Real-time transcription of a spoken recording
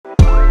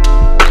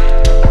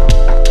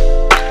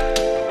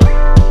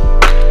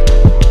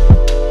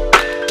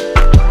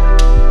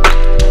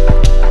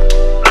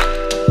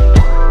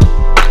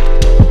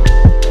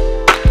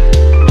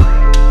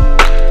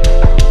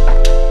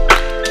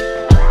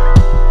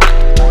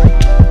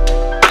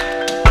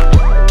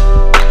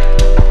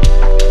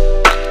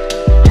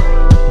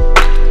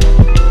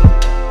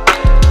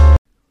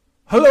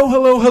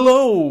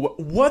Hello.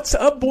 What's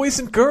up, boys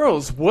and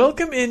girls?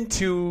 Welcome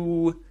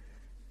into...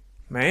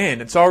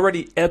 Man, it's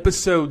already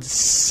episode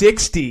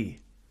 60.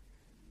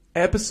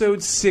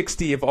 Episode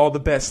 60 of All the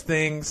Best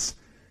Things.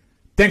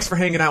 Thanks for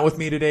hanging out with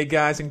me today,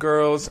 guys and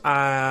girls.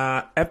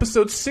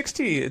 Episode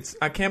 60.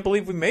 I can't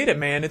believe we made it,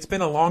 man. It's been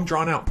a long,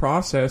 drawn-out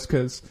process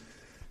because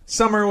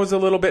summer was a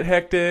little bit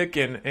hectic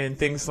and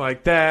things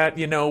like that.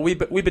 You know, we've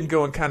been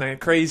going kind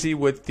of crazy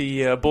with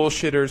the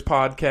Bullshitters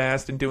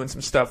podcast and doing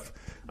some stuff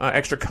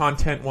extra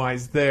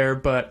content-wise there.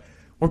 But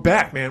we're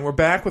back, man. We're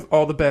back with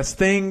All the Best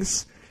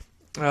Things.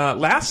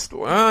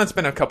 It's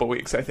been a couple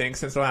weeks, I think,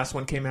 since the last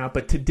one came out.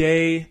 But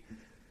today,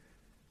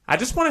 I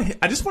just want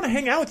to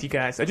hang out with you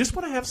guys. I just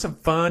want to have some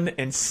fun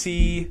and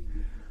see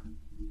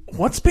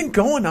what's been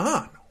going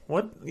on.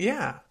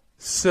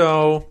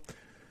 So,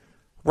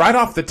 right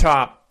off the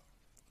top,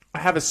 I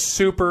have a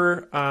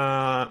super...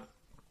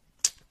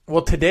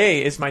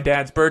 today is my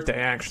dad's birthday,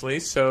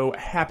 actually. So,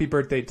 happy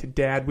birthday to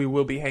Dad. We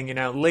will be hanging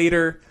out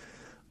later.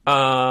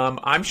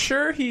 I'm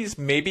sure he's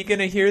maybe going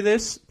to hear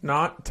this,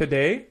 not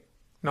today,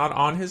 not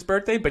on his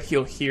birthday, but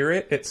he'll hear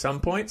it at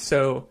some point.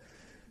 So,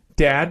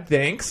 Dad,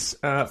 thanks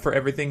for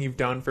everything you've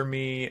done for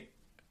me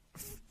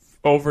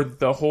over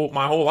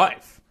my whole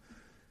life.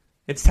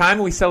 It's time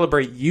we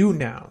celebrate you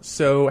now.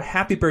 So,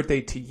 happy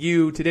birthday to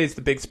you. Today's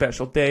the big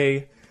special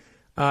day.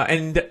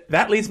 And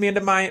that leads me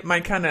into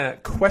my kind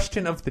of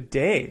question of the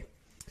day.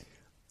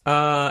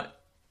 10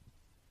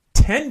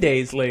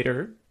 days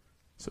later,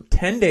 so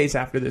 10 days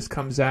after this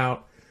comes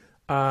out,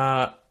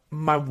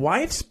 my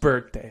wife's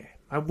birthday.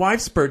 My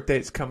wife's birthday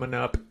is coming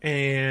up,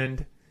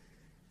 and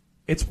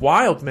it's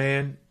wild,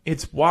 man.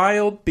 It's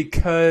wild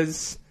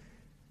because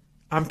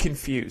I'm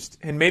confused.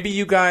 And maybe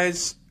you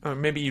guys,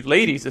 maybe you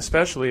ladies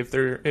especially, if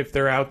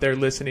they're out there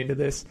listening to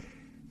this,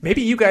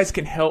 maybe you guys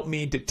can help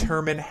me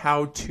determine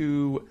how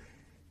to,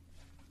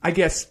 I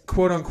guess,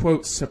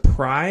 quote-unquote,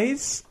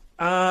 surprise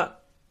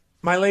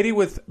my lady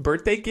with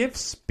birthday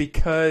gifts,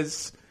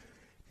 because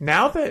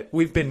now that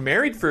we've been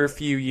married for a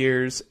few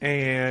years,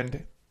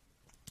 and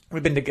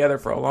we've been together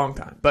for a long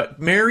time, but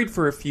married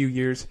for a few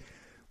years,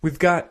 we've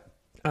got,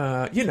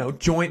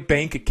 joint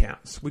bank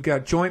accounts. We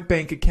got joint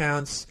bank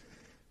accounts.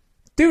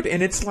 Dude,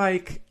 and it's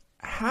like,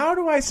 how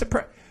do I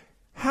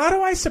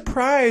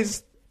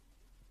surprise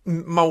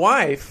my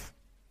wife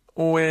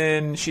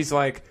when she's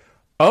like,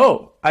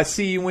 oh, I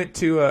see you went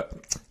to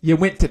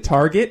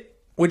Target.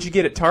 What'd you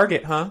get at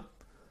Target, huh?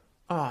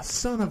 Oh,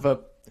 son of a...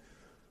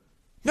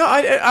 No,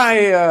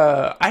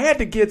 I had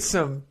to get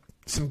some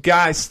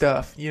guy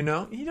stuff, you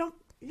know? You don't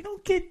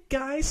get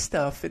guy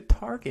stuff at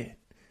Target.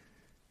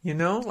 You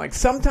know? Like,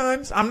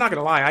 sometimes, I'm not going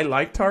to lie, I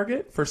like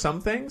Target for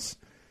some things.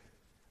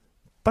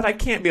 But I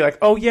can't be like,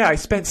 oh yeah, I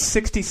spent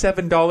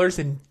 $67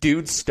 in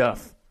dude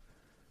stuff.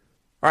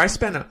 Or I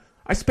spent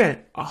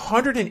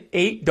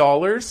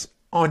 $108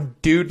 on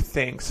dude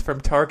things from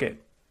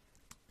Target.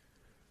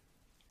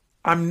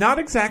 I'm not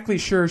exactly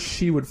sure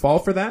she would fall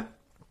for that.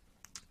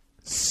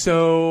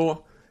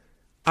 So,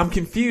 I'm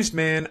confused,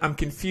 man. I'm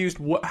confused.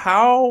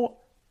 How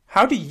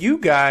do you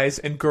guys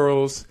and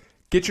girls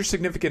get your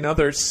significant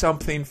others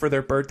something for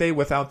their birthday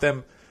without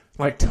them,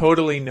 like,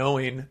 totally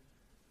knowing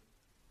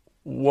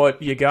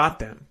what you got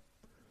them?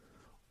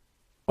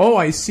 Oh,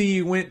 I see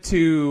you went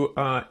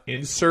to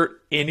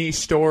insert any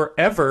store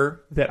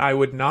ever that I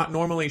would not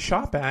normally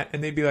shop at,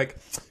 and they'd be like,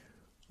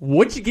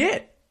 what'd you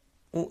get?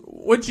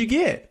 What'd you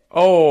get?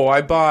 Oh,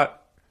 I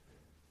bought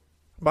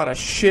a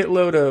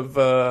shitload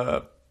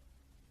of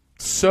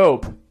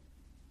soap.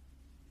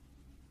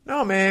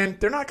 No, man,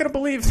 they're not going to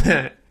believe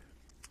that.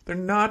 They're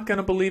not going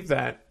to believe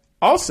that.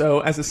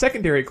 Also, as a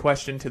secondary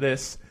question to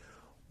this,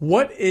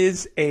 what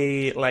is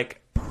a,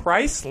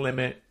 price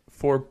limit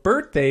for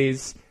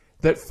birthdays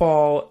that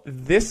fall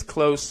this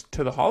close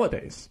to the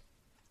holidays?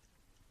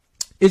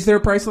 Is there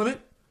a price limit?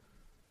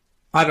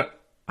 I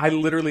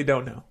literally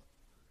don't know.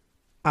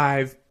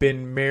 I've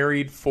been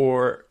married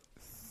for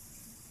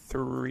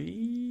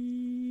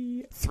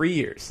three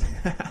years.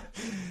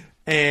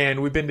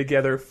 And we've been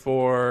together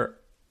for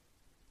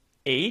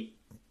 8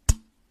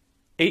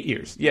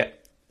 years. Yeah.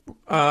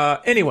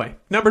 Anyway,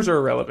 numbers are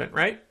irrelevant,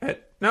 right?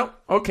 No?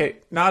 Okay.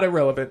 Not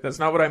irrelevant. That's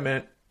not what I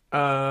meant.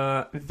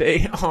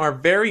 They are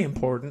very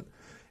important.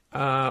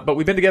 But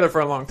we've been together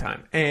for a long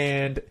time.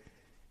 And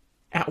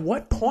at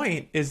what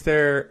point is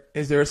there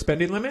a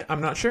spending limit? I'm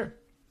not sure.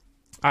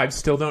 I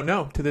still don't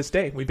know to this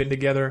day. We've been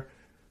together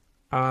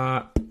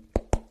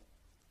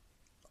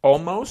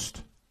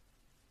almost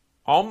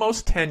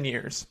 10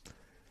 years.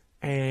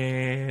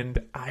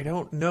 And I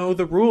don't know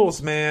the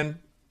rules, man.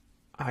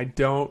 I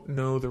don't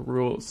know the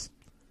rules.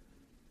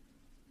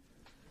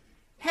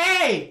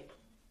 Hey,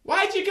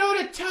 why'd you go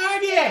to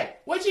Target?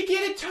 What'd you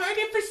get at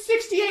Target for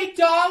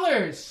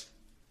 $68?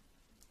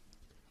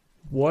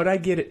 What'd I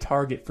get at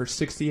Target for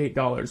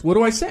 $68? What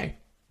do I say?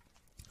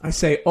 I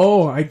say,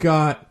 oh, I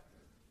got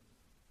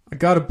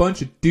a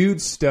bunch of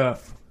dude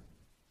stuff.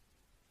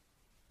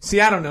 See,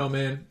 I don't know,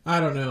 man. I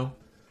don't know.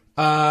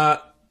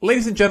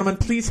 Ladies and gentlemen,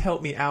 please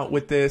help me out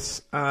with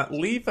this.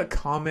 Leave a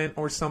comment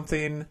or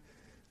something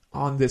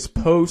on this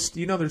post.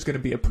 You know there's going to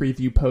be a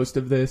preview post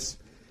of this.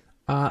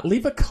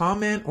 Leave a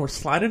comment or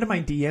slide into my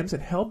DMs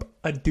and help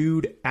a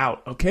dude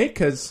out, okay?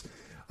 Because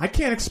I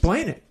can't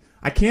explain it.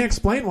 I can't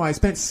explain why I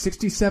spent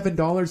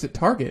 $67 at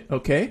Target,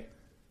 okay?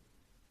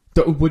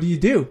 What do you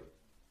do?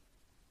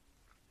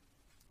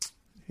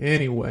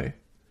 Anyway.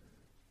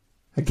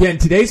 Again,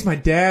 today's my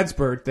dad's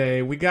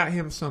birthday. We got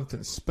him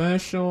something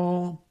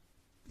special.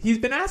 He's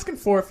been asking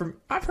for it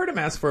I've heard him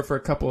ask for it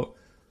for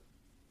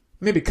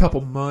maybe a couple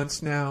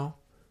months now.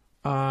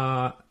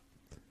 Do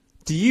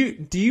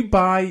you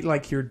buy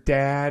like your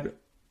dad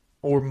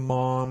or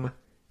mom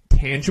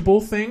tangible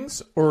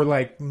things or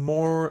like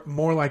more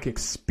like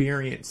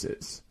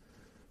experiences?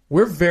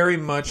 We're very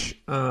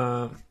much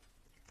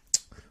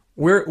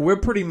we're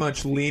pretty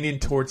much leaning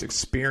towards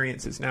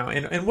experiences now.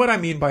 And what I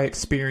mean by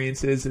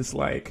experiences is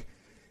like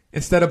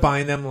instead of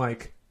buying them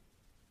like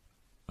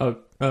a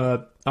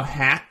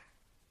hat,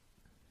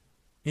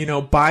 you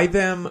know, buy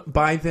them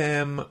like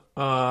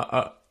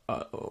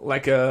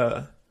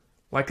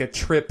a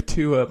trip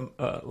to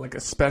like a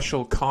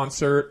special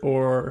concert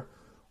or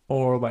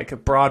like a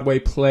Broadway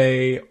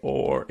play,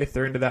 or if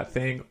they're into that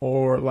thing,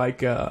 or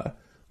like a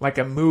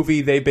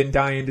movie they've been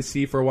dying to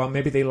see for a while.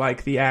 Maybe they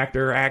like the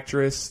actor or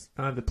actress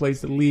that plays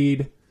the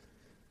lead.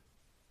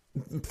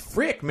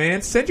 Frick,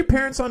 man, send your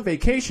parents on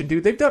vacation,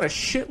 dude. They've done a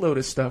shitload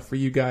of stuff for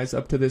you guys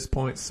up to this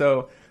point.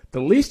 So the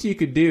least you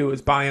could do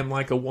is buy them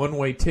like a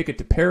one-way ticket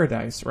to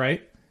paradise,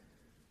 right?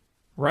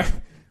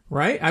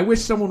 Right? I wish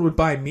someone would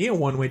buy me a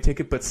one-way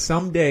ticket, but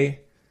someday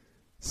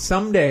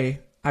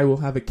I will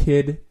have a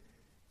kid,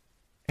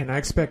 and I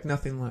expect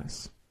nothing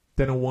less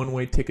than a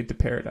one-way ticket to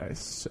paradise.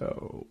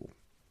 So,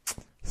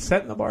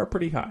 setting the bar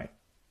pretty high.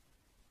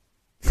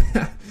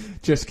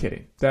 Just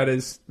kidding. That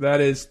is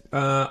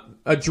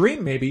a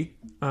dream, maybe,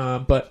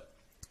 but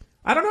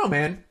I don't know,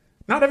 man.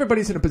 Not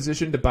everybody's in a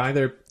position to buy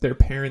their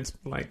parents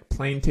like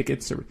plane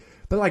tickets,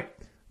 but like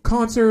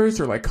concerts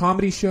or like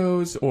comedy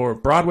shows or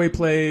Broadway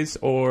plays,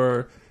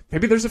 or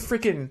maybe there's a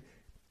freaking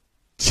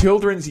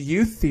children's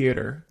youth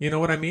theater. You know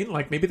what I mean?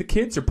 Like maybe the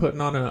kids are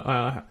putting on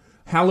a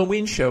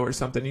Halloween show or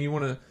something, and you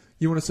want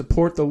to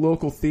support the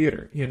local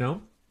theater. You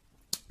know,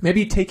 maybe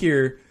you take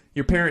your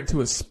parent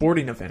to a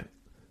sporting event.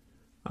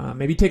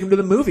 Maybe take them to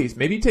the movies.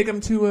 Maybe take them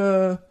to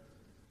a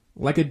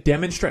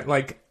demonstrate,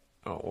 like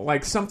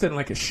something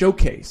like a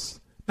showcase.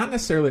 Not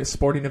necessarily a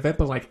sporting event,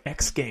 but like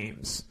X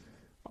Games.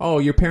 Oh,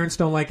 your parents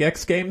don't like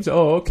X Games?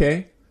 Oh,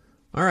 okay.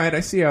 All right,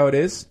 I see how it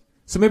is.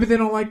 So maybe they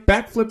don't like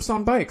backflips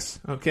on bikes,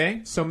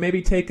 okay? So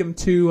maybe take them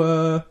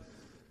to,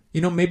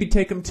 maybe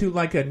take them to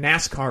like a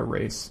NASCAR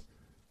race.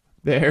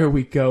 There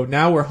we go.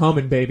 Now we're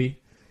humming,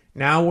 baby.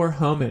 Now we're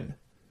humming.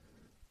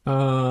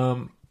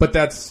 But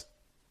that's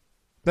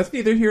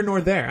neither here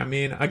nor there. I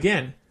mean,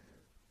 again,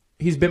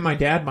 he's been my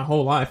dad my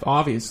whole life,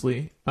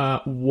 obviously.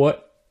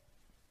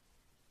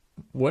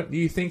 What do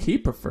you think he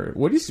preferred?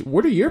 What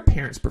do your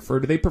parents prefer?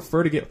 Do they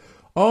prefer to get,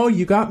 oh,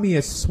 you got me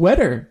a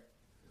sweater.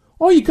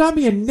 Oh, you got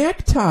me a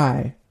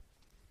necktie.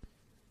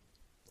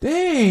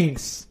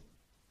 Thanks.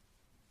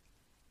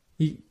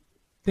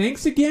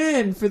 Thanks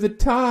again for the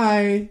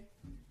tie.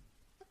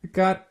 I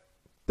got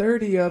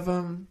 30 of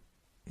them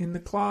in the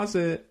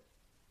closet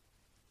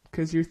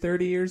because you're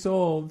 30 years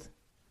old.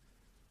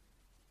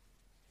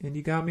 And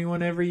you got me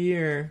one every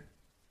year.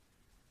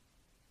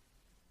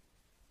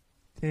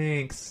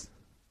 Thanks.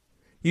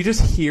 You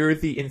just hear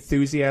the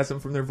enthusiasm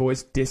from their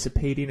voice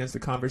dissipating as the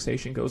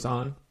conversation goes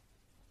on.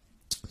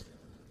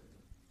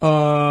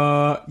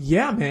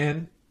 Yeah,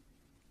 man.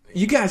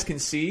 You guys can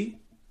see.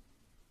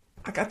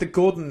 I got the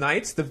Golden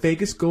Knights, the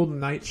Vegas Golden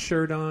Knights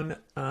shirt on.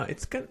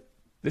 It's got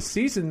this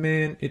season,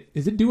 man.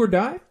 Is it do or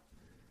die?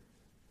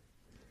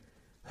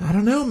 I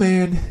don't know,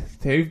 man.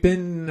 They've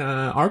been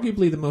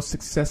arguably the most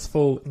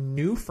successful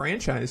new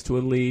franchise to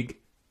a league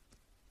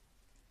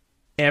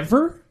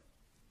ever.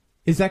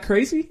 Is that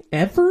crazy?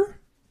 Ever?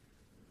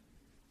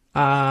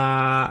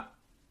 I'm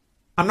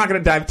not going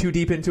to dive too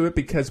deep into it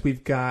because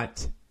we've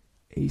got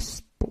a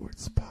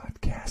sports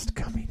podcast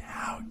coming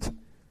out.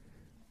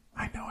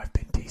 I know I've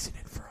been teasing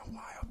it for a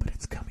while, but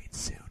it's coming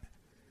soon.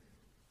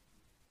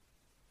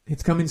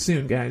 It's coming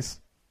soon, guys.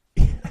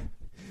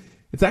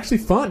 It's actually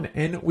fun,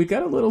 and we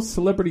got a little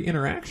celebrity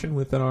interaction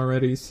with it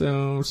already,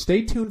 so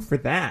stay tuned for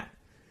that.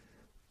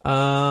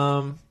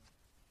 Yeah,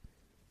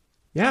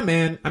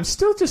 man, I'm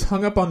still just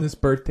hung up on this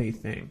birthday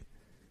thing.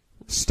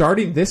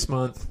 Starting this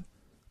month,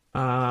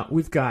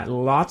 we've got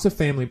lots of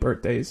family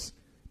birthdays.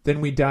 Then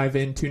we dive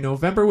into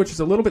November, which is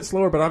a little bit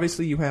slower, but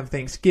obviously you have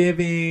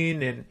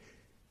Thanksgiving and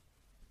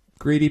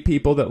greedy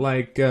people that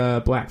like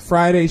Black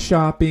Friday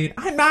shopping.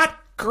 I'm not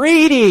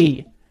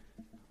greedy.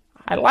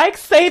 I like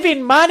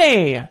saving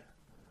money.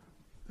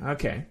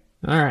 Okay.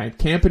 All right.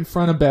 Camp in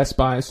front of Best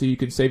Buy so you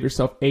can save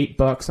yourself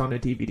 $8 on a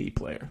DVD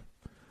player.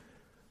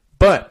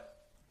 But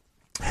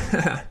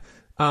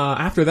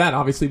after that,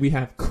 obviously, we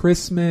have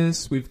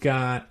Christmas. We've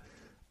got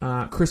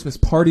Christmas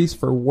parties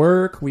for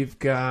work. We've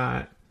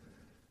got,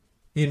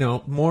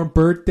 more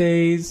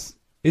birthdays.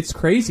 It's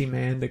crazy,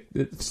 man.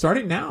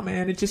 Starting now,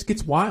 man, it just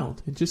gets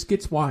wild. It just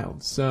gets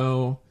wild.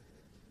 So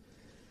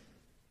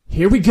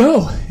here we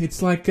go.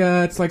 It's like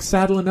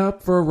saddling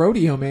up for a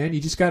rodeo, man.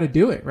 You just got to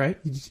do it, right?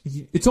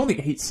 It's only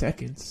 8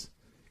 seconds.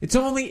 It's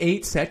only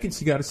 8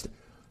 seconds. You got to.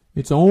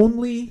 It's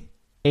only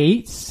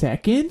 8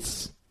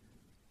 seconds.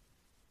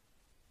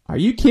 Are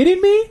you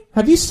kidding me?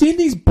 Have you seen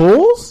these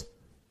bulls?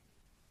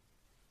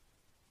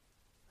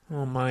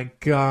 Oh my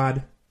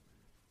God.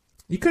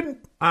 You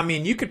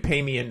could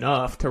pay me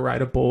enough to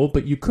ride a bull,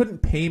 but you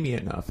couldn't pay me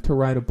enough to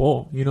ride a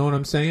bull. You know what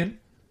I'm saying?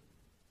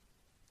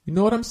 You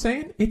know what I'm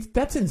saying?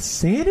 That's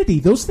insanity.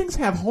 Those things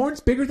have horns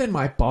bigger than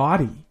my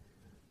body.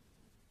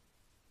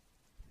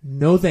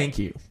 No, thank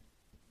you.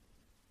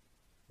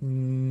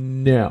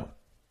 No.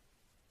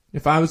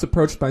 If I was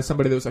approached by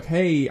somebody that was like,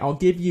 hey, I'll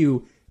give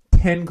you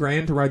 10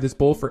 grand to ride this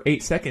bull for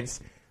 8 seconds,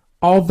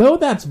 although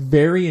that's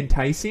very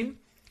enticing,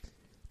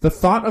 the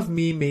thought of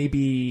me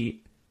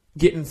maybe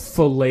getting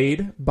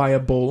filleted by a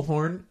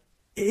bullhorn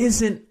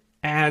isn't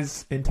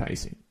as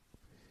enticing.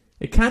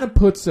 It kind of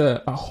puts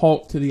a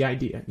halt to the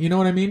idea. You know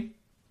what I mean?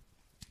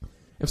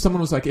 If someone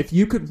was like, if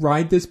you could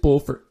ride this bull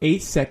for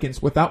 8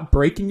 seconds without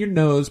breaking your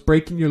nose,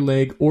 breaking your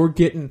leg, or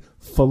getting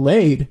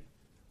filleted,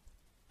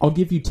 I'll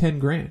give you 10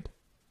 grand.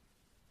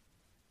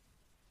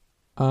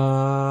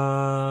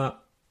 I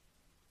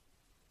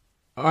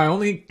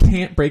only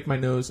can't break my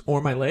nose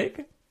or my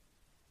leg.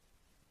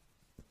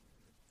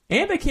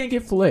 And I can't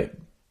get filleted.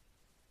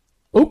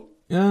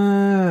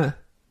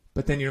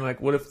 But then you're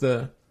like, what if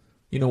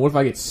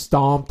I get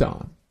stomped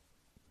on?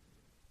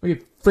 I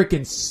get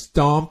freaking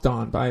stomped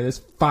on by this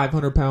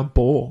 500-pound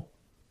bull.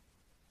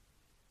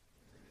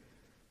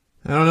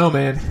 I don't know,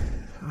 man.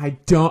 I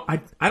don't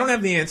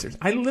have the answers.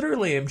 I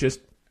literally am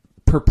just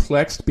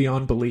perplexed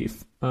beyond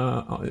belief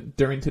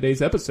during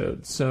today's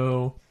episode.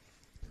 So,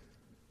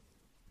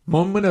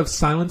 moment of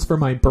silence for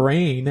my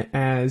brain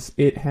as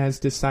it has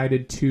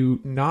decided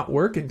to not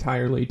work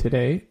entirely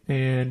today.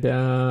 And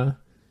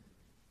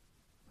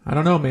I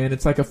don't know, man.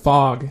 It's like a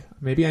fog.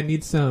 Maybe I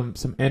need some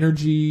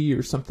energy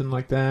or something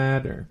like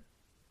that. Or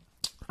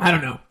I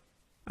don't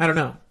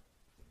know.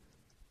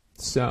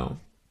 So,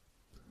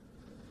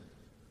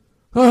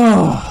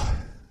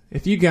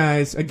 if you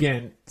guys,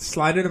 again,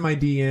 slide into my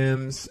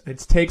DMs.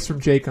 It's Takes from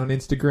Jake on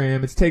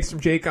Instagram. It's Takes from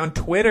Jake on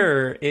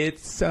Twitter.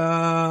 It's,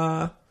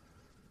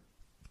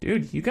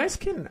 dude, you guys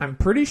can, I'm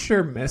pretty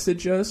sure,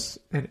 message us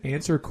and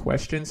answer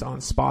questions on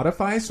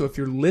Spotify. So if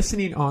you're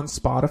listening on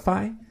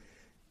Spotify,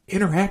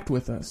 interact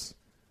with us.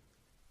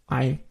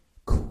 I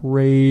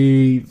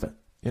crave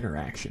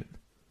interaction.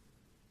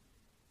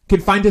 You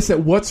can find us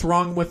at What's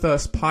Wrong With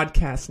Us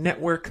Podcast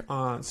Network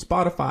on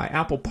Spotify,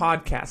 Apple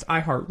Podcasts,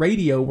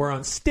 iHeartRadio. We're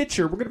on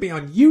Stitcher. We're going to be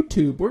on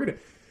YouTube. We're going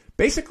to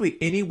basically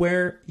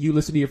anywhere you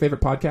listen to your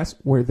favorite podcast,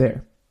 we're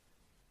there.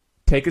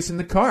 Take us in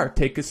the car.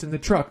 Take us in the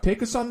truck.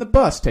 Take us on the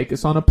bus. Take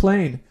us on a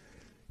plane.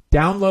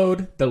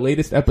 Download the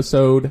latest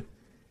episode.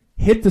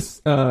 Hit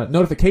the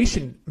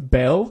notification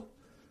bell.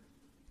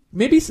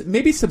 Maybe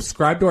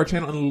subscribe to our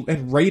channel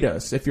and rate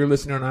us if you're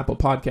listening on Apple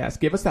Podcasts.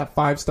 Give us that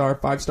 5-star.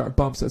 5-star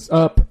bumps us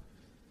up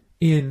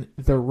in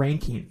the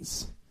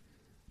rankings.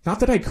 Not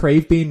that I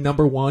crave being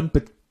number one,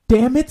 but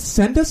damn it,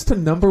 send us to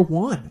number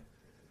one.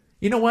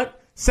 You know what?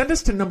 Send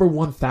us to number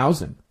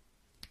 1,000.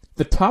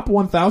 The top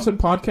 1,000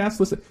 podcasts.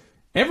 Listen,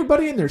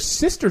 everybody and their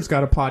sister's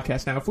got a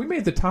podcast now. If we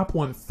made the top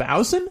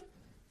 1,000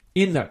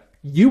 in the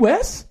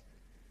U.S.,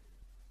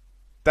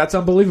 that's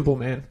unbelievable,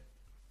 man.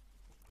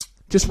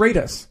 Just rate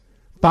us.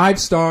 5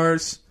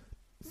 stars.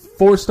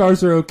 4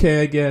 stars are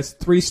okay, I guess.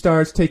 3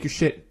 stars, take your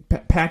shit,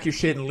 pack your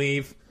shit and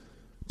leave.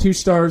 2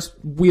 stars,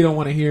 we don't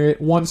want to hear it.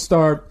 1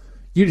 star,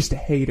 you're just a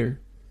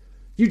hater.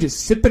 You're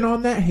just sipping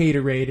on that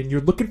haterade, and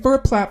you're looking for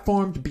a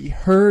platform to be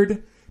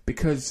heard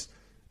because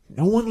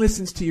no one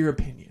listens to your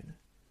opinion.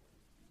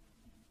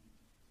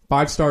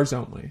 5 stars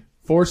only.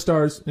 4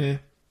 stars,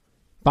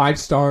 5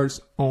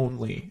 stars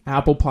only.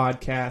 Apple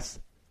Podcasts,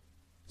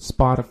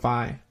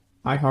 Spotify,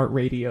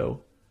 iHeartRadio.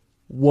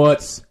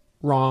 What's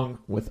Wrong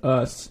With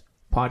Us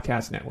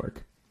Podcast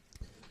Network.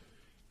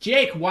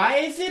 Jake, why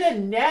is it a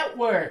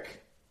network?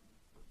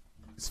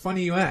 It's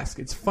funny you ask.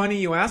 It's funny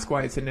you ask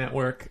why it's a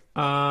network.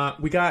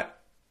 We got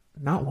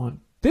not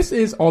one. This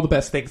is All the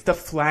Best Things. The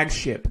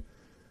flagship.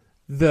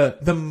 The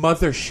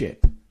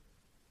mothership.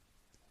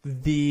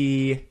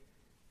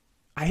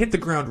 I hit the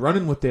ground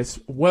running with this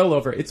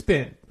it's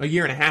been a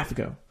year and a half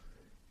ago.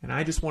 And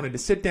I just wanted to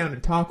sit down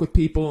and talk with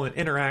people and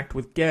interact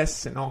with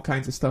guests and all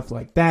kinds of stuff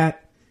like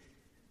that.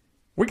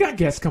 We got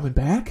guests coming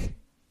back.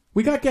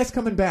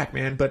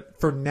 Man. But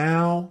for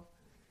now,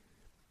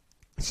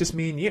 it's just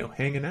me and you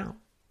hanging out.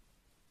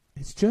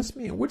 It's just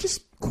me. We're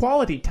just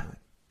quality time,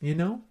 you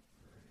know?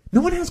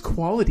 No one has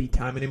quality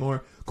time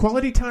anymore.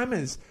 Quality time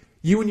is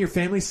you and your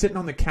family sitting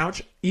on the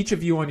couch, each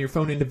of you on your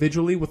phone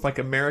individually with like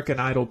American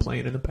Idol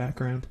playing in the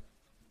background.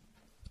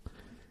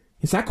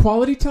 Is that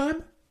quality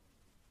time?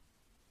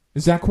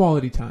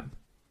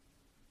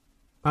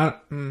 I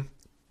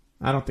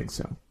don't think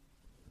so.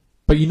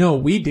 But you know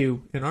what we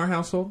do in our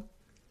household?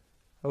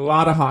 A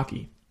lot of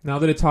hockey. Now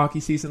that it's hockey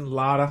season, a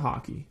lot of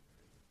hockey.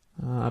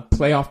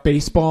 Playoff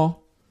baseball.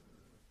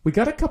 We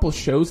got a couple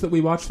shows that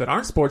we watch that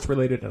aren't sports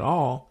related at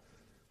all.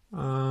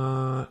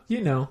 We're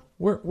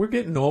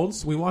getting old,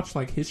 so we watch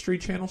like History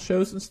Channel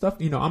shows and stuff.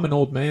 I'm an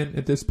old man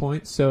at this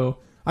point, so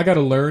I got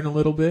to learn a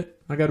little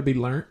bit. I got to be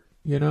learnt,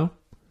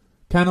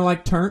 kind of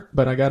like turnt,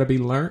 but I got to be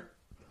learnt.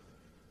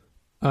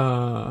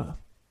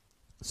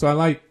 So I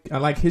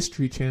like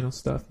History Channel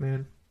stuff,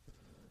 man.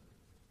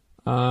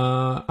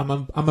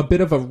 I'm a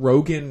bit of a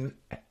Rogan.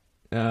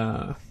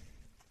 I'll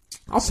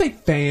say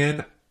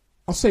fan.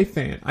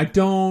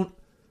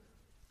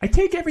 I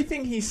take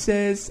everything he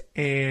says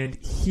and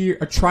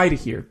try to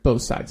hear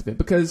both sides of it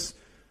because,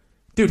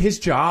 dude, his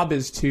job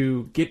is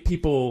to get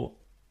people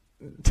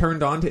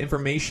turned on to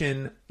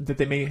information that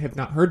they may have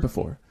not heard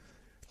before.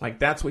 Like,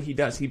 that's what he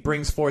does. He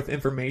brings forth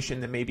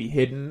information that may be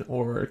hidden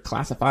or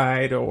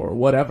classified or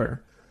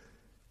whatever.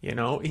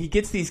 He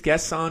gets these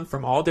guests on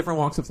from all different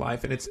walks of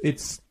life, and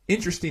it's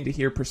interesting to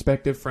hear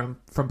perspective from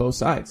both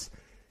sides.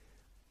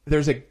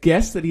 There's a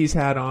guest that he's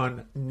had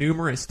on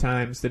numerous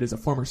times that is a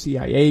former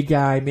CIA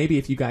guy. Maybe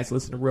if you guys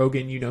listen to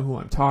Rogan, you know who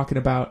I'm talking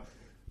about.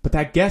 But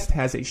that guest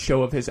has a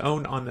show of his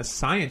own on the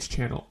Science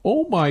Channel.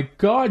 Oh my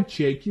God,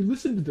 Jake, you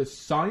listen to the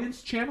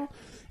Science Channel?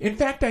 In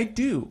fact, I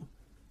do.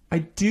 I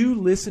do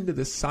listen to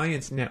the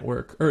Science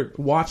Network, or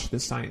watch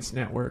the Science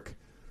Network.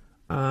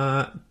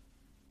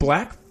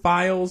 Black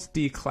Files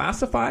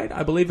Declassified,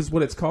 I believe is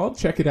what it's called.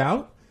 Check it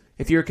out.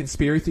 If you're a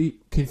conspiracy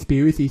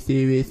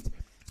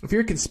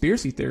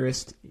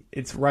theorist,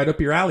 it's right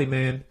up your alley,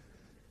 man.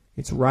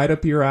 It's right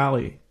up your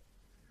alley.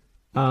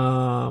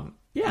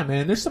 Yeah,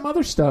 man, there's some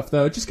other stuff,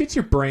 though. It just gets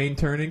your brain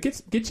turning,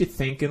 gets you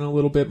thinking a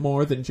little bit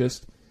more than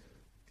just,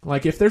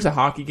 like, if there's a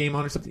hockey game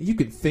on or something, you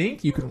can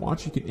think, you can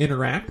watch, you can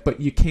interact, but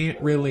you can't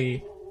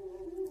really...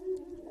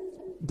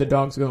 The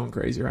dog's going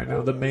crazy right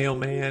now. The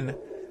mailman,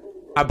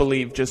 I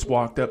believe, just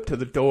walked up to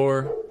the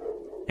door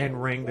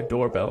and rang the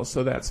doorbell,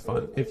 so that's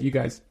fun. If you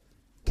guys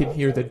can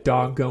hear the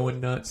dog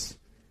going nuts,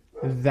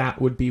 that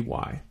would be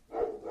why.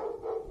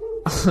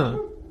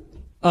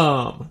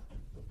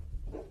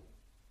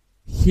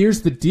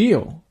 Here's the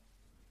deal.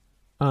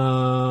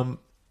 Now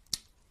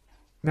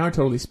I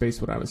totally spaced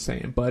what I was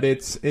saying, but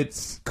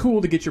it's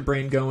cool to get your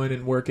brain going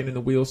and working and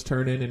the wheels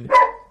turning and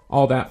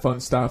all that fun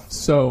stuff.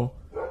 So,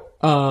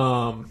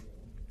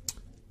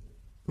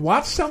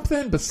 watch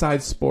something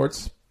besides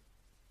sports.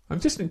 I'm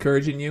just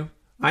encouraging you.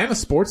 I am a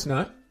sports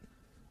nut.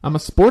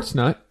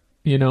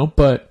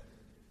 But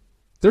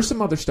there's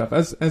some other stuff.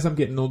 As I'm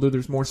getting older,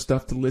 there's more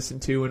stuff to listen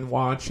to and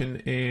watch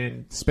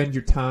and spend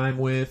your time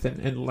with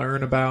and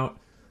learn about.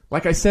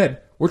 Like I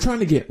said, we're trying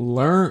to get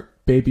learnt,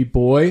 baby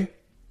boy.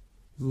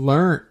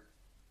 Learnt.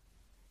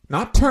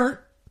 Not turnt.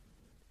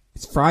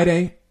 It's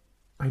Friday.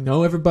 I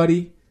know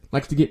everybody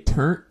likes to get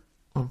turnt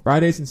on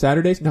Fridays and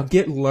Saturdays. Now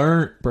get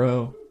learnt,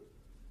 bro.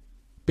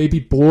 Baby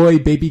boy,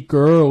 baby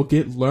girl,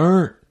 get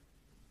learnt.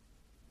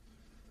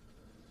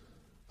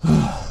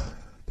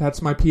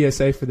 That's my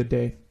PSA for the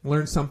day.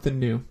 Learn something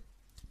new.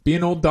 Be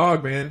an old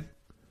dog, man.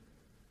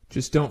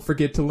 Just don't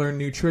forget to learn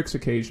new tricks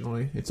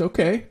occasionally. It's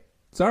okay.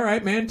 It's all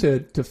right, man,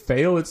 to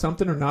fail at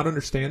something or not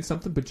understand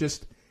something, but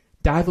just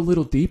dive a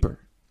little deeper.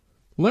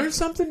 Learn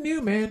something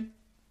new, man.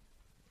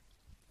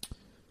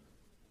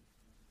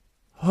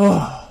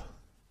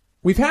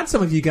 We've had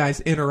some of you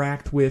guys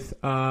interact with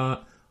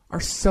our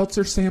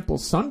Seltzer Sample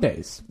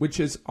Sundays, which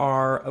is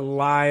our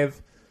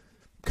live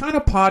kind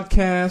of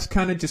podcast,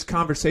 kind of just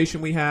conversation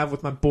we have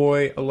with my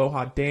boy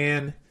Aloha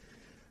Dan.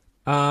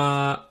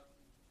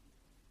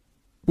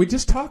 We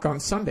just talk on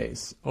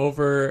Sundays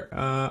over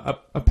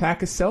a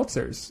pack of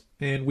seltzers,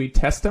 and we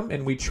test them,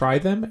 and we try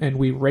them, and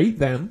we rate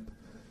them,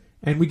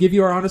 and we give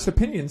you our honest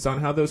opinions on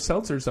how those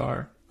seltzers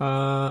are.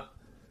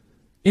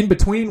 In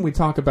between, we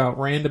talk about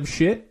random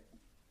shit.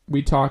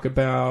 We talk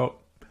about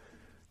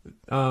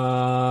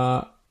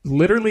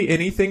literally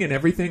anything and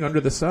everything under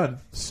the sun.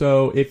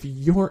 So if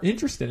you're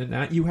interested in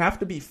that, you have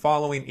to be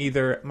following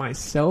either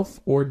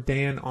myself or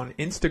Dan on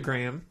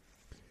Instagram,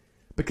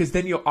 because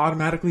then you'll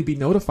automatically be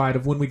notified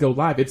of when we go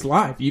live. It's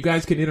live. You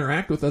guys can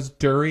interact with us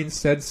during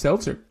said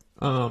Seltzer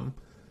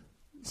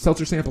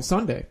Sample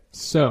Sunday.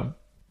 So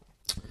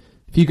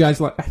if you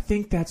guys like, I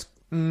think that's,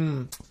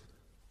 I'm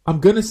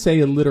going to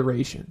say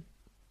alliteration.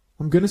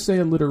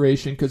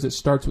 Because it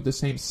starts with the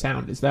same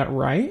sound. Is that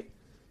right?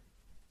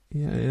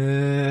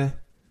 Yeah.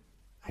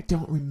 I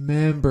don't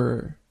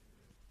remember.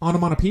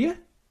 Onomatopoeia?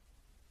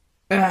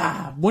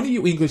 One of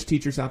you English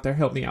teachers out there,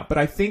 help me out. But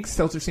I think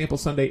Seltzer Sample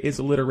Sunday is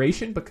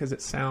alliteration because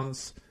it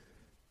sounds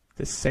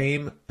the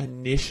same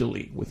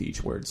initially with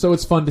each word. So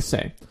it's fun to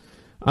say.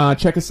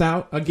 Check us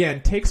out.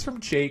 Again, takes from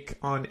Jake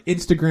on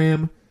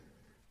Instagram.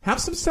 Have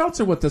some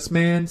seltzer with us,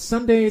 man.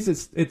 Sundays,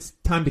 it's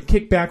time to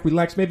kick back,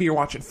 relax. Maybe you're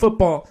watching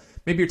football.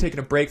 Maybe you're taking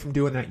a break from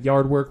doing that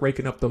yard work,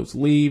 raking up those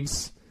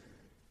leaves.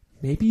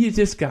 Maybe you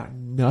just got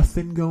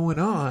nothing going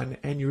on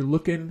and you're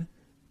looking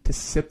to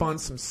sip on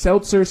some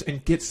seltzers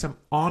and get some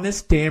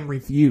honest damn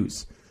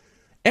reviews.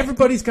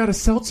 Everybody's got a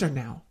seltzer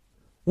now.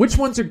 Which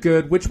ones are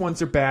good? Which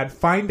ones are bad?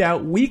 Find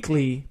out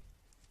weekly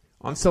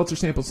on Seltzer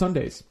Sample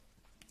Sundays.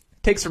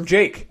 Takes from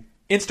Jake.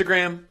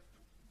 Instagram.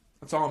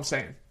 That's all I'm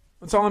saying.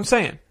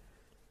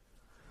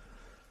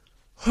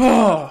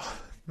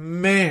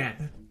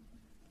 Man.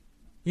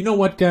 You know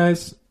what,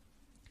 guys?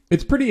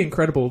 It's pretty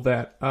incredible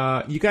that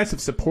you guys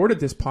have supported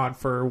this pod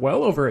for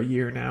well over a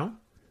year now.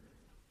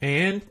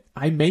 And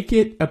I make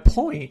it a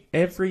point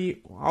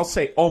I'll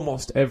say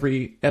almost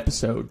every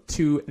episode,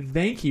 to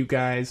thank you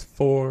guys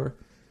for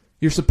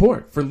your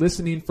support, for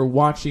listening, for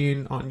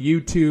watching on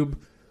YouTube,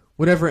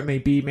 whatever it may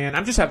be, man.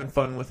 I'm just having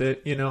fun with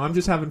it. I'm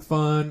just having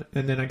fun.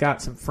 And then I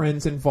got some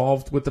friends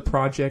involved with the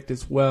project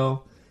as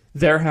well.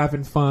 They're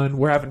having fun.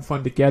 We're having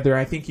fun together.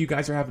 I think you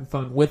guys are having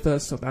fun with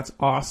us, so that's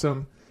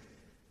awesome.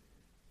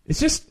 It's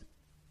just,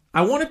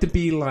 I want it to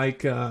be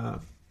like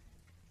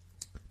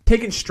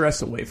taking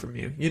stress away from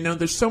you.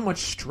 There's so much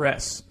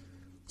stress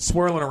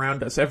swirling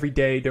around us every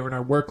day during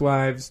our work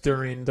lives,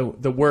 during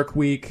the work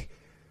week,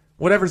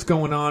 whatever's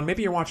going on.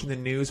 Maybe you're watching the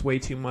news way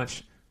too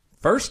much.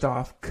 First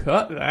off,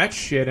 cut that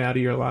shit out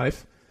of your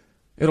life.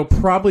 It'll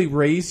probably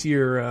raise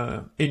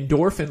your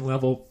endorphin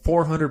level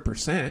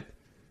 400%.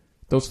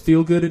 Those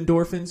feel-good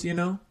endorphins,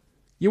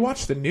 You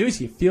watch the news,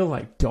 you feel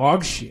like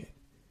dog shit.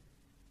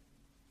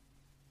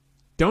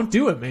 Don't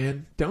do it,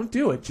 man. Don't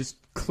do it. Just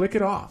click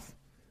it off.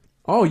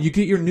 Oh, you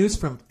get your news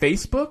from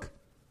Facebook?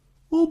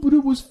 Oh, but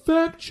it was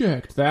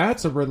fact-checked.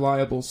 That's a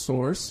reliable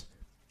source.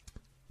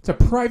 It's a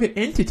private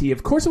entity.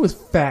 Of course it was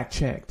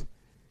fact-checked.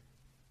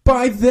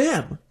 By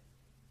them.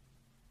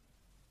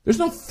 There's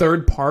no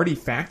third-party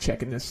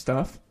fact-checking this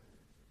stuff.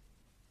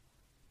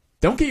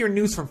 Don't get your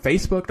news from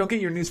Facebook. Don't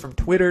get your news from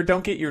Twitter.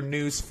 Don't get your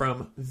news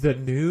from the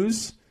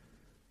news,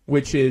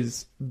 which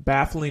is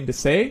baffling to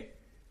say.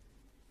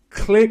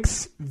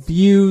 Clicks,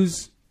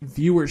 views,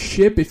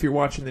 viewership, if you're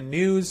watching the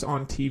news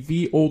on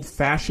TV,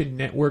 old-fashioned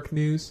network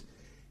news,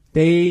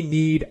 they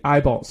need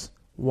eyeballs.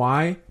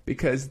 Why?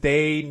 Because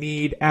they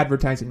need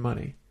advertising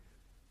money.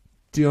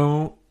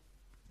 Don't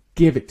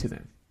give it to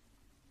them.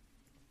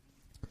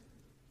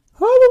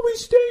 How will we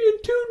stay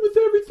in tune with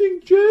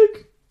everything,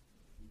 Jake?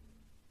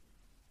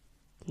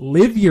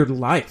 Live your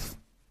life.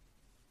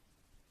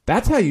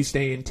 That's how you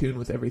stay in tune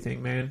with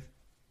everything, man.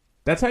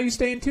 That's how you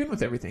stay in tune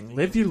with everything.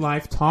 Live your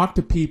life, talk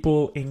to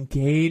people,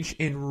 engage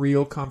in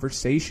real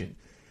conversation.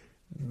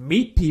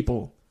 Meet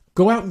people,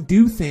 go out and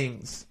do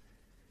things.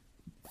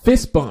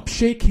 Fist bump,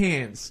 shake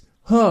hands,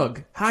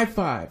 hug, high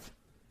five.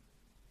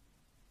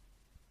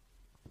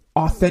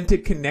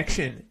 Authentic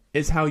connection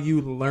is how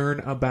you learn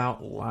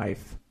about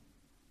life.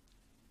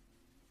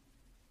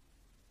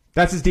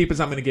 That's as deep as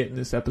I'm going to get in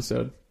this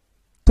episode.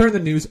 Turn the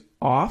news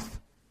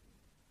off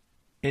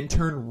and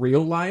turn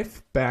real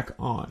life back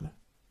on.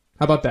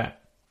 How about that?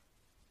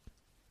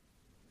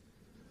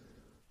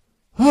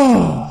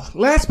 Oh,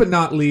 last but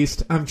not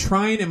least, I'm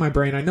trying in my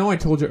brain. I know I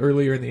told you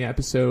earlier in the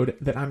episode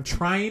that I'm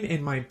trying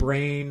in my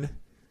brain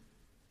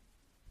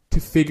to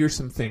figure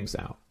some things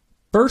out.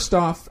 First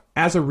off,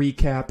 as a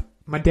recap,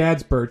 my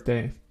dad's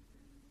birthday.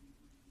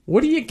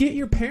 What do you get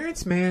your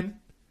parents,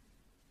 man?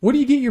 What do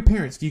you get your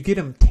parents? Do you get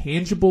them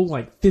tangible,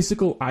 like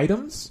physical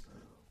items?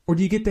 Or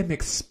do you get them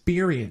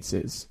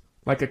experiences?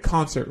 Like a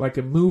concert, like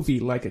a movie,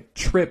 like a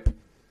trip,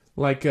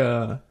 like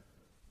a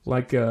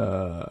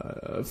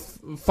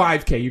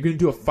 5K. You're going to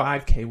do a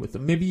 5K with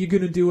them. Maybe you're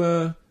going to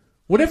do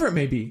whatever it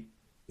may be,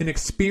 an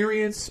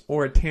experience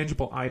or a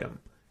tangible item.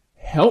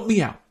 Help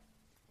me out.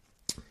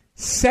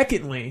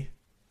 Secondly,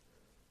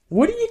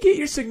 what do you get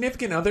your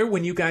significant other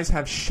when you guys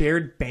have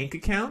shared bank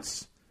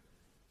accounts?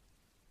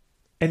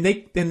 And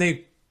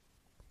they,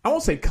 I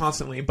won't say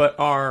constantly, but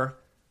are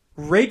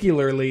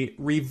regularly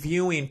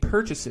reviewing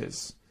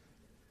purchases,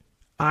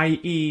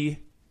 i.e.,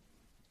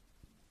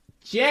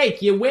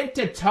 Jake, you went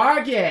to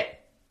Target.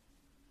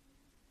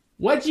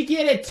 What'd you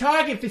get at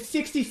Target for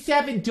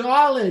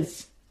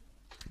 $67?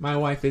 My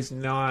wife is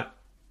not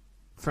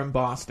from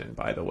Boston,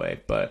 by the way,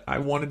 but I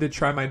wanted to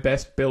try my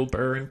best Bill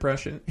Burr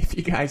impression. If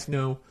you guys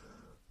know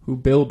who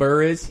Bill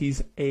Burr is,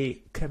 he's a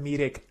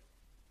comedic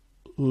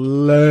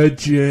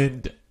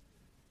legend.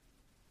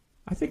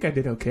 I think I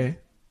did okay.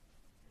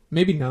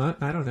 Maybe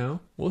not. I don't know.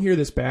 We'll hear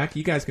this back.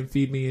 You guys can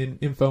feed me in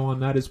info on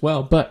that as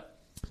well. But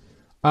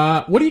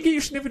what do you get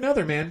your significant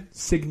other, man?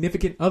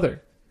 Significant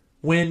other.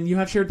 When you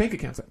have shared bank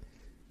accounts.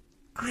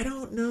 I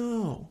don't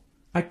know.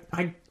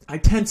 I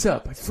tense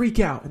up. I freak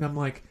out. And I'm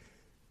like,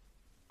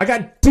 I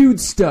got dude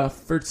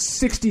stuff for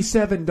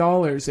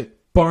 $67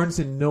 at Barnes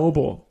 &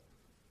 Noble.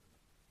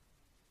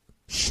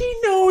 She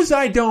knows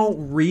I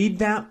don't read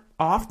that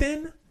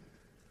often.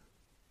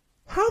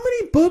 How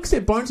many books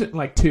at Barnes &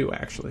 like 2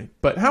 actually,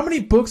 but how many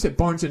books at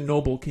Barnes &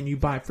 Noble can you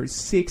buy for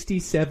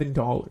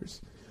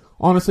 $67?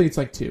 Honestly, it's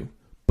like 2.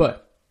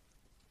 But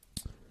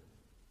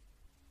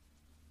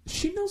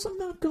she knows I'm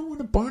not going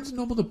to Barnes &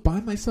 Noble to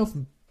buy myself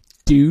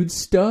dude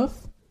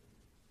stuff.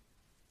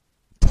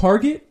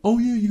 Target? Oh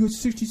yeah, you got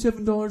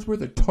 $67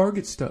 worth of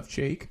Target stuff,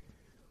 Jake.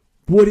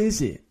 What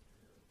is it?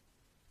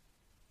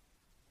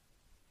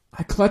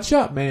 I clutch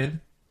up,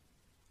 man.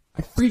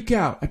 I freak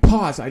out. I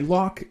pause. I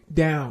lock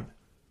down.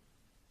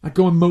 I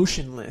go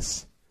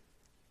emotionless.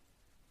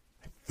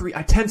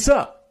 I tense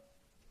up.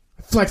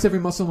 I flex every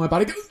muscle in my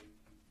body.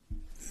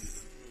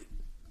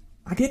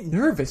 I get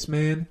nervous,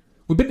 man.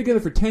 We've been together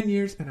for 10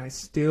 years, and I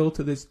still,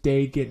 to this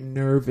day, get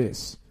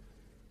nervous.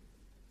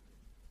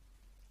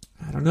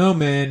 I don't know,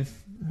 man.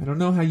 I don't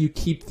know how you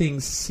keep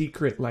things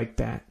secret like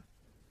that.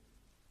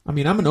 I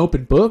mean, I'm an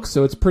open book,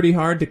 so it's pretty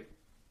hard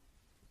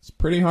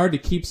to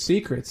keep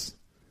secrets.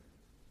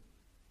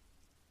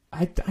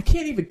 I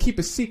can't even keep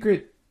a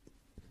secret,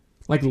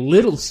 like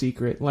little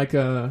secret, like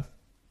oh,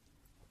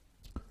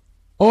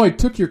 I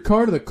took your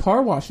car to the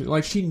car wash.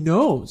 Like, she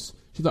knows.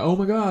 She's like, oh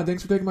my God,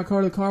 thanks for taking my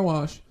car to the car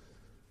wash.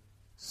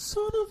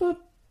 Son of a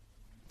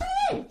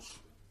bitch.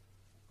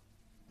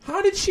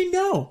 How did she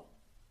know?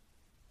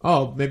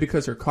 Oh, maybe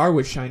because her car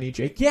was shiny,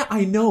 Jake. Yeah,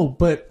 I know,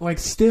 but like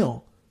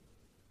still.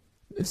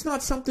 It's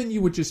not something you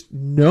would just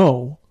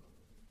know.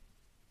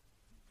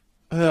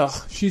 Ugh,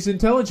 she's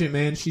intelligent,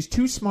 man. She's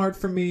too smart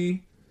for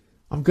me.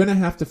 I'm going to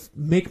have to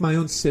make my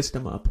own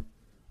system up.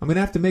 I'm going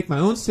to have to make my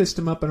own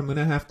system up, and I'm going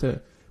to have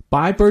to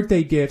buy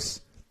birthday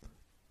gifts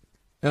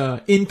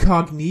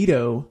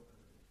incognito,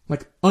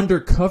 like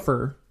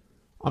undercover.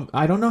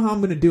 I don't know how I'm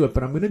going to do it,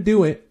 but I'm going to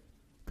do it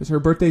because her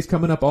birthday's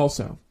coming up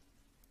also.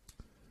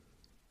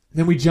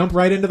 Then we jump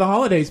right into the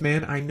holidays,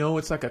 man. I know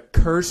it's like a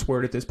curse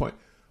word at this point.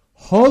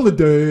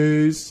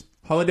 Holidays.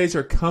 Holidays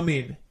are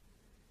coming.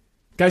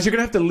 Guys, you're going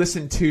to have to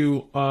listen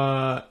to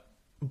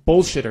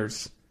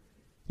Bullshitters.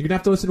 You're going to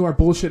have to listen to our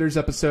Bullshitters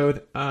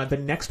episode. The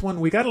next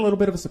one, we got a little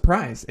bit of a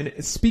surprise. And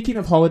speaking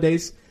of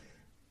holidays,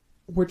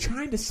 we're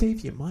trying to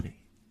save you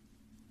money.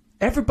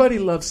 Everybody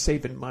loves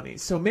saving money.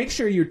 So make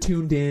sure you're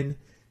tuned in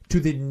to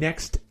the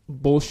next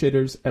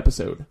Bullshitters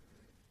episode.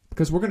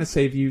 Because we're going to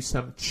save you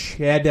some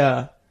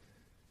cheddar,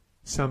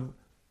 some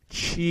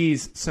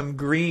cheese, some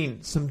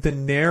green, some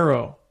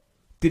dinero.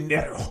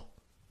 Dinero.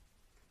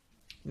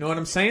 You know what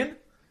I'm saying?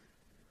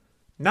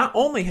 Not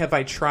only have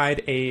I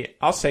tried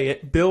I'll say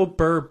it, Bill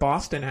Burr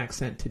Boston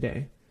accent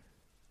today,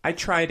 I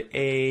tried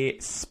a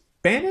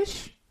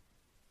Spanish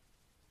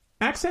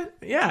accent.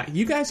 Yeah,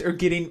 you guys are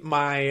getting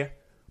my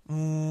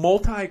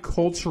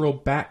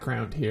multicultural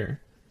background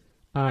here.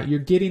 You're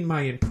getting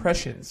my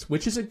impressions,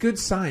 which is a good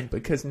sign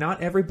because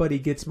not everybody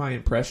gets my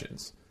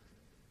impressions.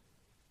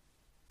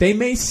 They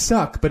may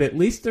suck, but at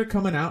least they're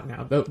coming out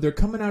now. They're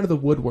coming out of the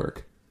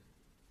woodwork.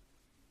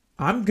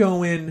 I'm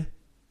going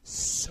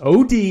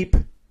so deep.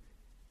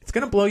 It's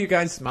going to blow you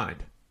guys'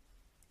 mind.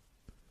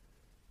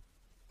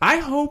 I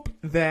hope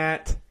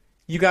that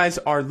you guys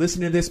are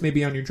listening to this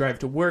maybe on your drive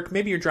to work.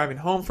 Maybe you're driving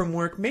home from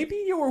work.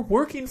 Maybe you're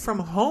working from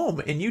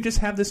home and you just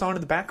have this on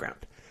in the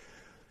background.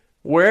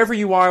 Wherever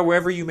you are,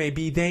 wherever you may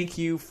be, thank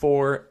you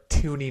for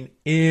tuning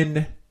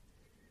in.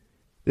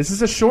 This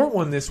is a short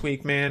one this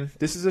week, man.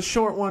 This is a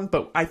short one,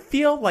 but I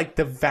feel like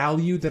the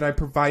value that I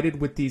provided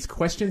with these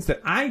questions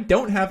that I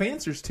don't have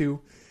answers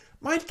to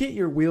might get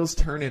your wheels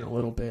turning a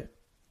little bit.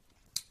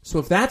 So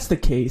if that's the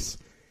case,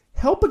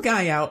 help a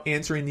guy out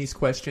answering these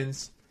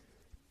questions.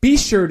 Be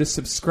sure to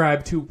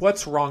subscribe to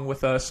What's Wrong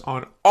With Us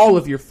on all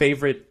of your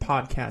favorite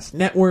podcast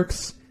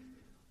networks.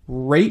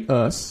 Rate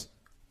us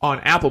on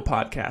Apple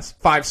Podcasts,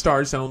 5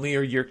 stars only,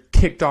 or you're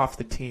kicked off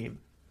the team.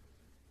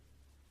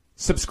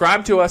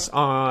 Subscribe to us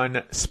on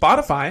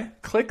Spotify.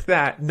 Click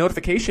that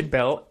notification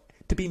bell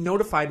to be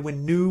notified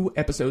when new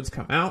episodes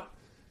come out.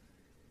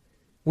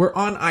 We're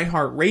on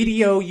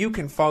iHeartRadio. You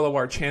can follow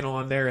our channel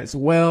on there as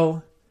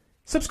well.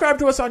 Subscribe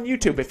to us on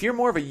YouTube. If you're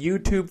more of a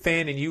YouTube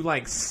fan and you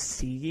like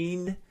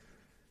seeing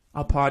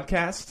a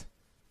podcast,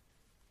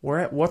 we're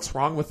at What's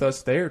Wrong With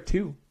Us there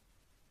too.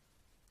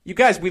 You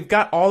guys, we've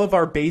got all of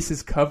our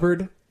bases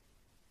covered,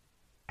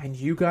 and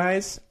you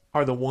guys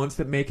are the ones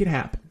that make it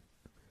happen.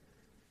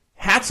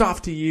 Hats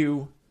off to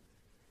you.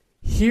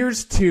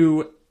 Here's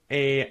to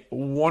a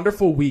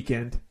wonderful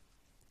weekend,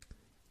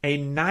 a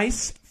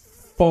nice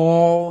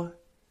fall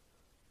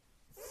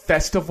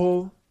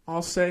festival,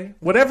 I'll say.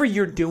 Whatever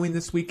you're doing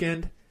this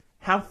weekend,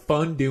 have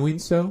fun doing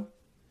so.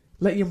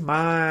 Let your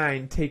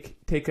mind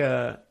take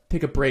a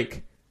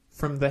break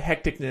from the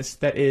hecticness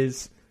that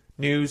is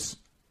news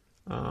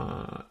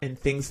and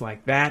things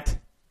like that.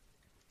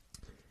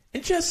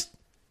 And just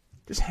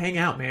hang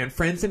out, man.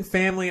 Friends and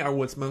family are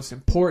what's most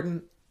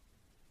important.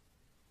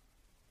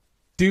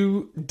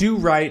 Do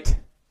right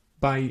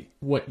by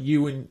what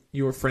you and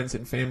your friends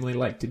and family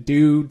like to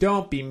do.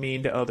 Don't be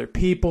mean to other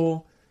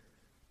people.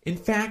 In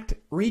fact,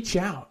 reach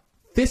out.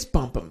 Fist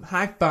bump them.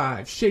 High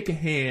five. Shake a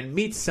hand.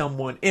 Meet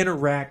someone.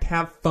 Interact.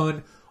 Have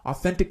fun.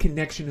 Authentic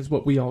connection is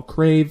what we all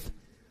crave.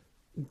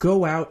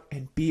 Go out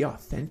and be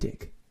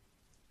authentic.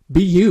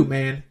 Be you,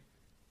 man.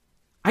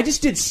 I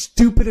just did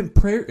stupid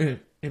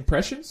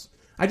impressions.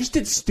 I just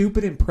did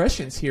stupid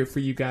impressions here for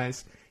you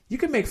guys. You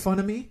can make fun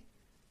of me.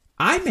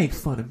 I make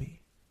fun of me.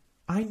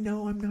 I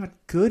know I'm not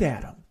good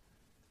at them.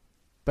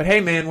 But hey,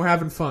 man, we're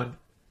having fun.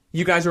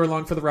 You guys are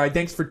along for the ride.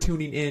 Thanks for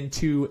tuning in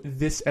to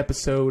this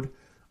episode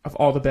of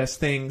All the Best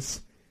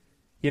Things.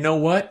 You know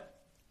what?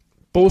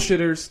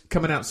 Bullshitters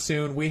coming out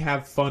soon. We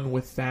have fun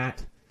with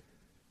that.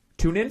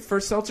 Tune in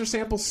for Seltzer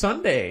Sample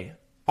Sunday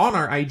on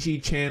our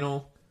IG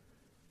channel.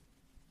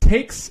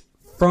 Takes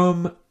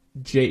from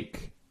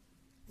Jake.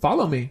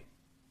 Follow me.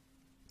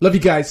 Love you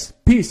guys.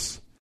 Peace.